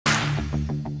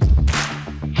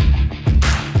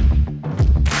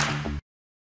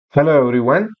Hello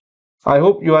everyone. I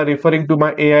hope you are referring to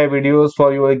my AI videos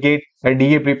for your GATE and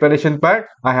DA preparation part.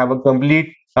 I have a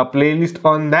complete playlist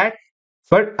on that,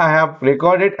 but I have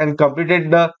recorded and completed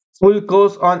the full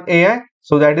course on AI.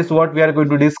 So that is what we are going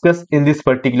to discuss in this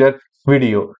particular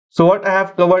video. So what I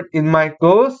have covered in my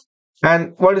course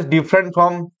and what is different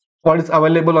from what is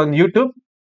available on YouTube.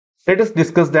 Let us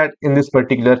discuss that in this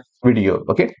particular video.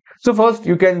 Okay. So first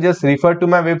you can just refer to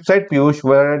my website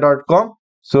piyushwairale.com.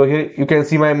 So here you can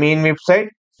see my main website.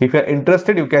 If you're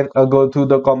interested, you can go through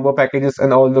the combo packages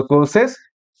and all the courses.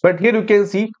 But here you can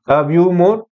see view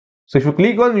more. So if you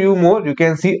click on view more, you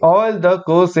can see all the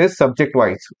courses subject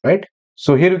wise, right?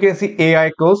 So here you can see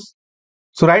AI course.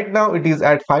 So right now it is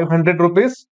at 500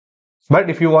 rupees. But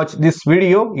if you watch this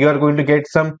video, you are going to get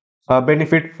some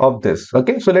benefit of this.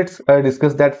 Okay, so let's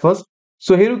discuss that first.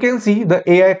 So here you can see the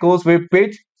AI course web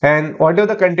page, and whatever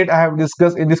the content I have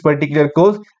discussed in this particular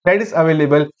course, that is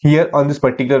available here on this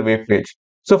particular web page.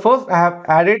 So first I have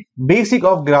added basic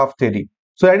of graph theory.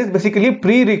 So that is basically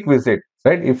prerequisite,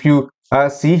 right? If you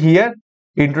see here,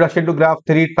 introduction to graph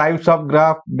theory, types of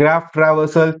graph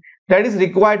traversal, that is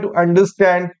required to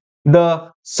understand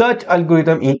the search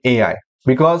algorithm in AI,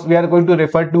 because we are going to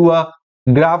refer to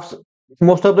graphs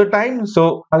most of the time.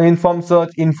 So uninformed search,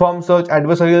 informed search,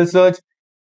 adversarial search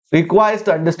requires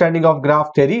the understanding of graph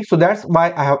theory. So that's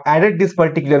why I have added this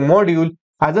particular module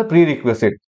as a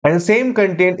prerequisite. And same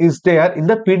content is there in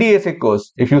the PDSA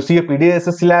course. If you see a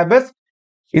PDSA syllabus,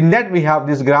 in that we have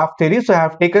this graph theory. So I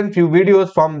have taken few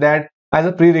videos from that as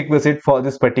a prerequisite for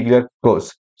this particular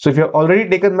course. So if you have already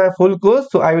taken my full course,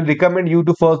 so I will recommend you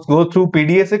to first go through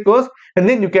PDSA course and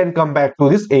then you can come back to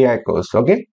this AI course.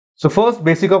 Okay. So first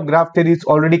basic of graph theory is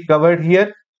already covered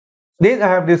here. Then I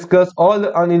have discussed all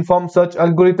the uninformed search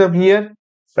algorithm here,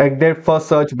 like depth first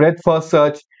search, breadth first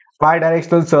search,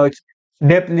 bidirectional search,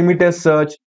 depth limited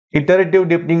search, iterative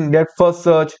deepening depth first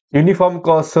search, uniform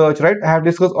cost search, right? I have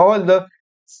discussed all the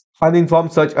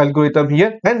uninformed search algorithm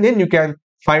here, and then you can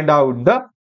find out the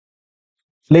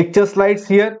lecture slides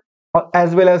here,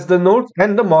 as well as the notes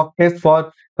and the mock test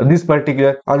for this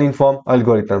particular uninformed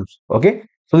algorithms. Okay,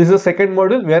 so this is the second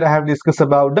module where I have discussed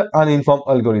about the uninformed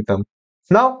algorithm.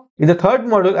 Now in the third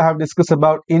module I have discussed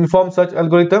about informed search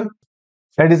algorithm,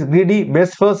 that is greedy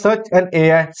best first search and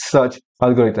AI search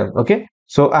algorithm. Okay,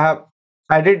 so I have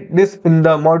added this in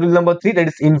the module number 3, that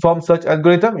is informed search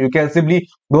algorithm. You can simply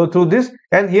go through this,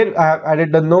 and here I have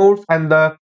added the notes and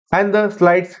the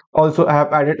slides also I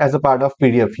have added as a part of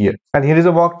PDF here. And here is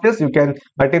a mock test. You can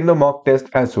attempt the mock test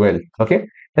as well. Okay,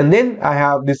 and then I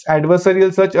have this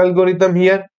adversarial search algorithm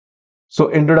here. So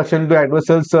introduction to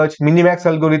adversarial search, minimax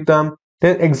algorithm,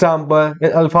 then example,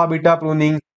 then alpha beta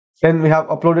pruning. Then we have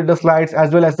uploaded the slides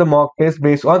as well as the mock test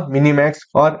based on minimax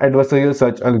or adversarial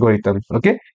search algorithm.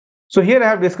 Okay, so here I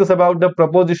have discussed about the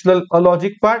propositional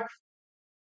logic part,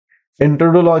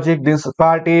 intro to logic, this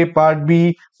part A, part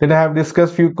B. Then I have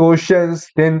discussed few questions.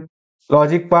 Then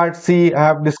logic part C, I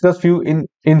have discussed few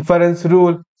inference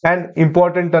rule and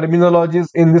important terminologies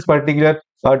in this particular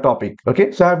topic.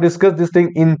 Okay, so I have discussed this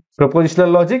thing in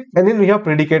propositional logic, and then we have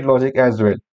predicate logic as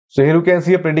well. So here you can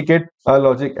see a predicate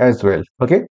logic as well.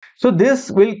 Okay, so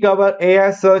this will cover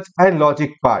AI search and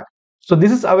logic part. So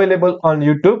this is available on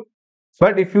YouTube,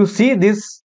 but if you see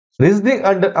this reasoning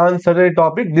under uncertainty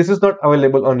topic, this is not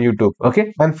available on YouTube.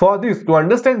 Okay, and for this, to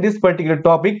understand this particular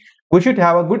topic, we should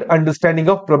have a good understanding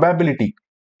of probability.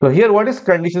 So here, what is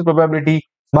conditional probability,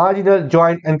 marginal,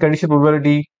 joint and conditional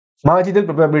probability, marginal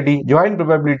probability, joint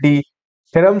probability,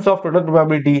 theorems of total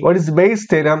probability, what is Bayes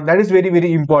theorem? That is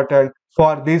very important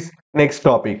for this next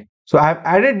topic. So I have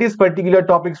added these particular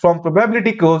topics from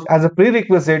probability course as a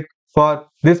prerequisite for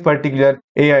this particular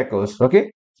AI course. Okay,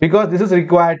 because this is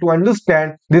required to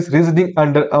understand this reasoning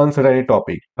under uncertainty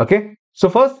topic. Okay, so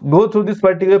first go through this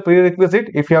particular prerequisite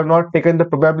if you have not taken the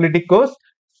probability course,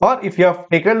 or if you have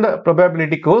taken the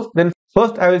probability course, then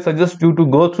first I will suggest you to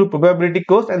go through probability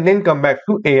course and then come back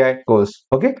to AI course.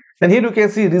 Okay, and here you can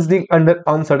see reasoning under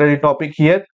uncertainty topic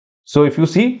here. So if you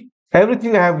see,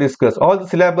 everything I have discussed, all the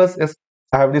syllabus is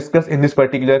I have discussed in this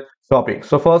particular topic.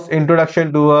 So first,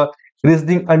 introduction to a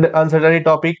reasoning under uncertainty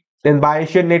topic, then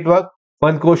Bayesian network.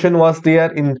 One question was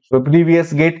there in the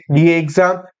previous GATE DA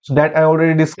exam, so that I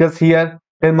already discussed here.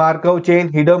 Then Markov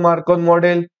chain, hidden Markov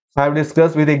model, I have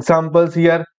discussed with examples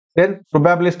here. Then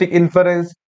probabilistic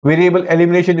inference, variable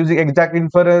elimination using exact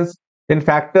inference, then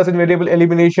factors in variable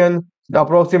elimination, the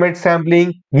approximate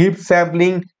sampling, Gibbs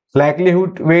sampling,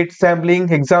 likelihood weight sampling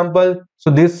example. So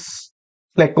this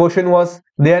like question was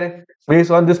there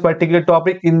based on this particular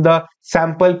topic in the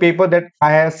sample paper that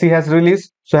IISc has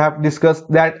released. So I have discussed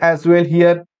that as well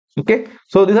here. Okay,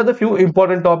 so these are the few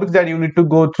important topics that you need to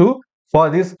go through for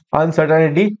this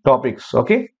uncertainty topics.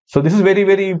 Okay, so this is very,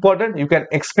 very important. You can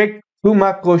expect 2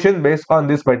 mark question based on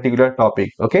this particular topic.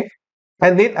 Okay,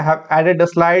 and then I have added the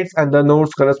slides and the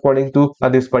notes corresponding to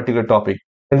this particular topic.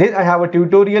 And then I have a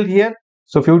tutorial here.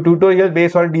 So few tutorial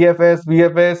based on DFS,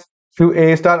 VFS, few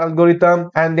A star algorithm,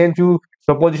 and then few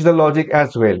propositional logic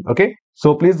as well. Okay,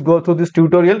 so please go through this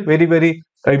tutorial. Very, very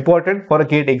important for a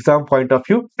GATE exam point of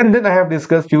view. And then I have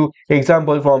discussed few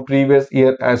examples from previous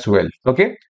year as well.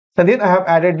 Okay, and then I have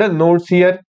added the notes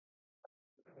here.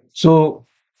 So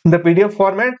in the PDF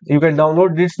format, you can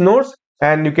download these notes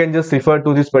and you can just refer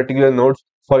to this particular notes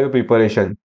for your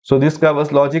preparation. So this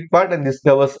covers logic part and this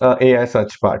covers AI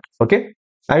search part. Okay,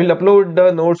 I will upload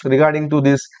the notes regarding to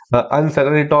this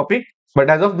uncertainty topic, but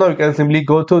as of now, you can simply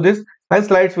go through this and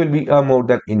slides will be more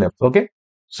than enough. Okay,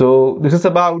 so this is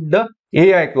about the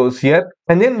AI course here,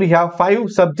 and then we have 5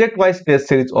 subject-wise test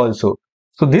series also.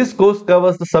 So this course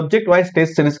covers the subject-wise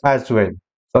test series as well.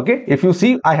 Okay, if you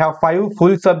see, I have 5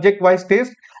 full subject-wise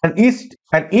tests, and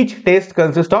each test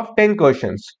consists of 10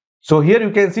 questions. So here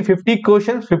you can see 50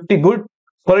 questions, 50 good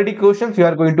quality questions you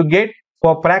are going to get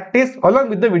for practice along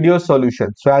with the video solution.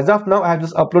 So as of now, I have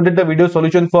just uploaded the video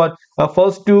solution for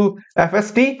first 2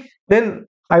 FST. Then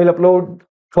I will upload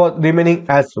for remaining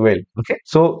as well. Okay,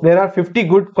 so there are 50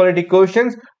 good quality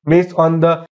questions based on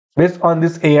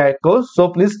this AI course. So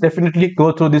please definitely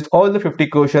go through this all the 50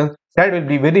 questions. That will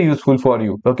be very useful for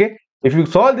you. Okay, if you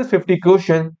solve this 50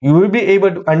 questions, you will be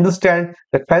able to understand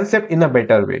the concept in a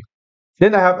better way.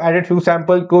 Then I have added few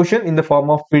sample question in the form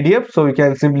of PDF, so you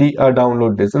can simply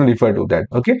download this and refer to that.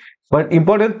 Okay, but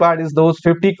important part is those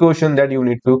 50 questions that you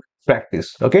need to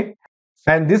practice. Okay,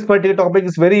 and this particular topic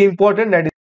is very important.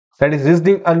 That is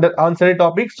reasoning under answer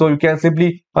topic. So you can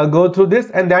simply go through this,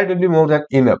 and that will be more than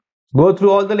enough. Go through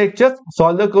all the lectures,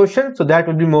 solve the question, so that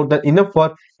will be more than enough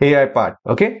for AI part.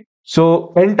 Okay,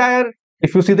 so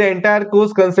if you see, the entire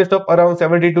course consists of around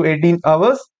 70 to 18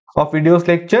 hours of videos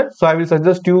lecture. So I will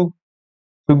suggest you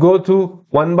to go through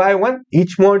one by one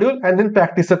each module and then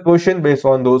practice a question based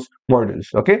on those modules.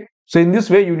 Okay, so in this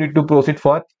way you need to proceed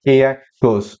for AI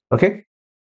course. Okay,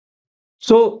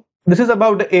 so this is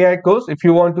about the AI course. If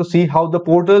you want to see how the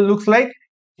portal looks like,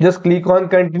 just click on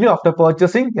continue after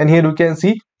purchasing, and here you can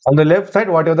see on the left side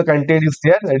whatever the content is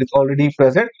there that is already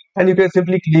present, and you can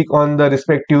simply click on the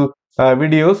respective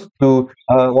videos to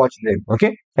watch them.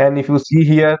 Okay, and if you see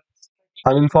here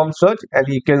uninformed search, and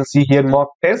you can see here mock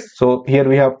test. So here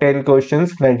we have 10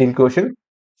 questions, 19 questions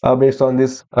based on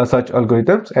this search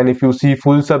algorithms. And if you see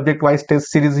full subject wise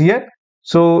test series here,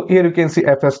 so here you can see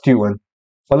FST1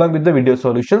 along with the video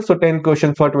solution. So 10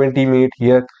 questions for 20 minutes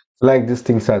here, like these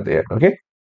things are there. Okay,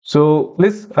 so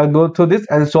let's go through this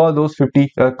and solve those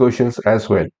 50 questions as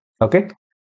well. Okay,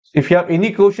 if you have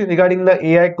any question regarding the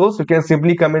AI course, you can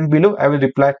simply comment below. I will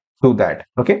reply to that.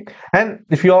 Okay, and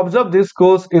if you observe, this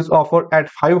course is offered at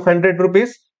 500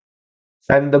 rupees.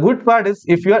 And the good part is,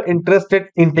 if you are interested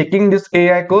in taking this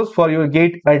AI course for your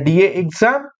GATE DA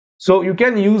exam, so you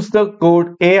can use the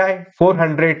code AI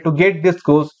 400 to get this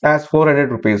course as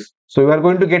 400 rupees. So you are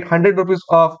going to get 100 rupees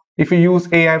off if you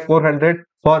use AI 400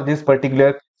 for this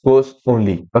particular course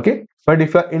only. Okay, but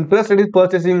if you are interested in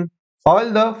purchasing all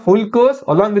the full course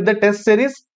along with the test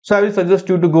series, so I will suggest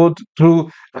you to go through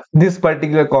this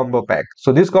particular combo pack.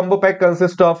 So this combo pack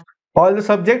consists of all the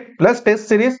subject plus test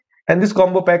series, and this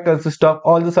combo pack consists of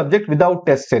all the subject without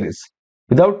test series.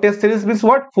 Without test series means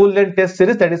what? Full length test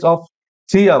series, that is of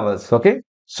 3 hours. Okay,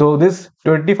 so this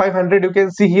 2500 you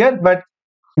can see here, but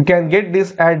you can get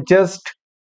this at just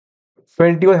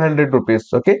 2100 rupees.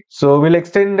 Okay, so we'll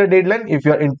extend the deadline if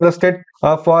you are interested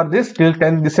for this till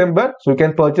 10 December. So you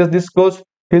can purchase this course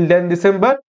till 10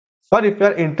 December. Or if you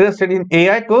are interested in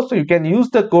AI course, so you can use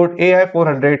the code AI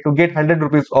 400 to get 100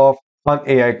 rupees off on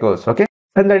AI course. Okay,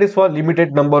 and that is for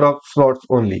limited number of slots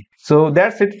only. So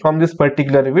that's it from this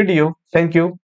particular video. Thank you.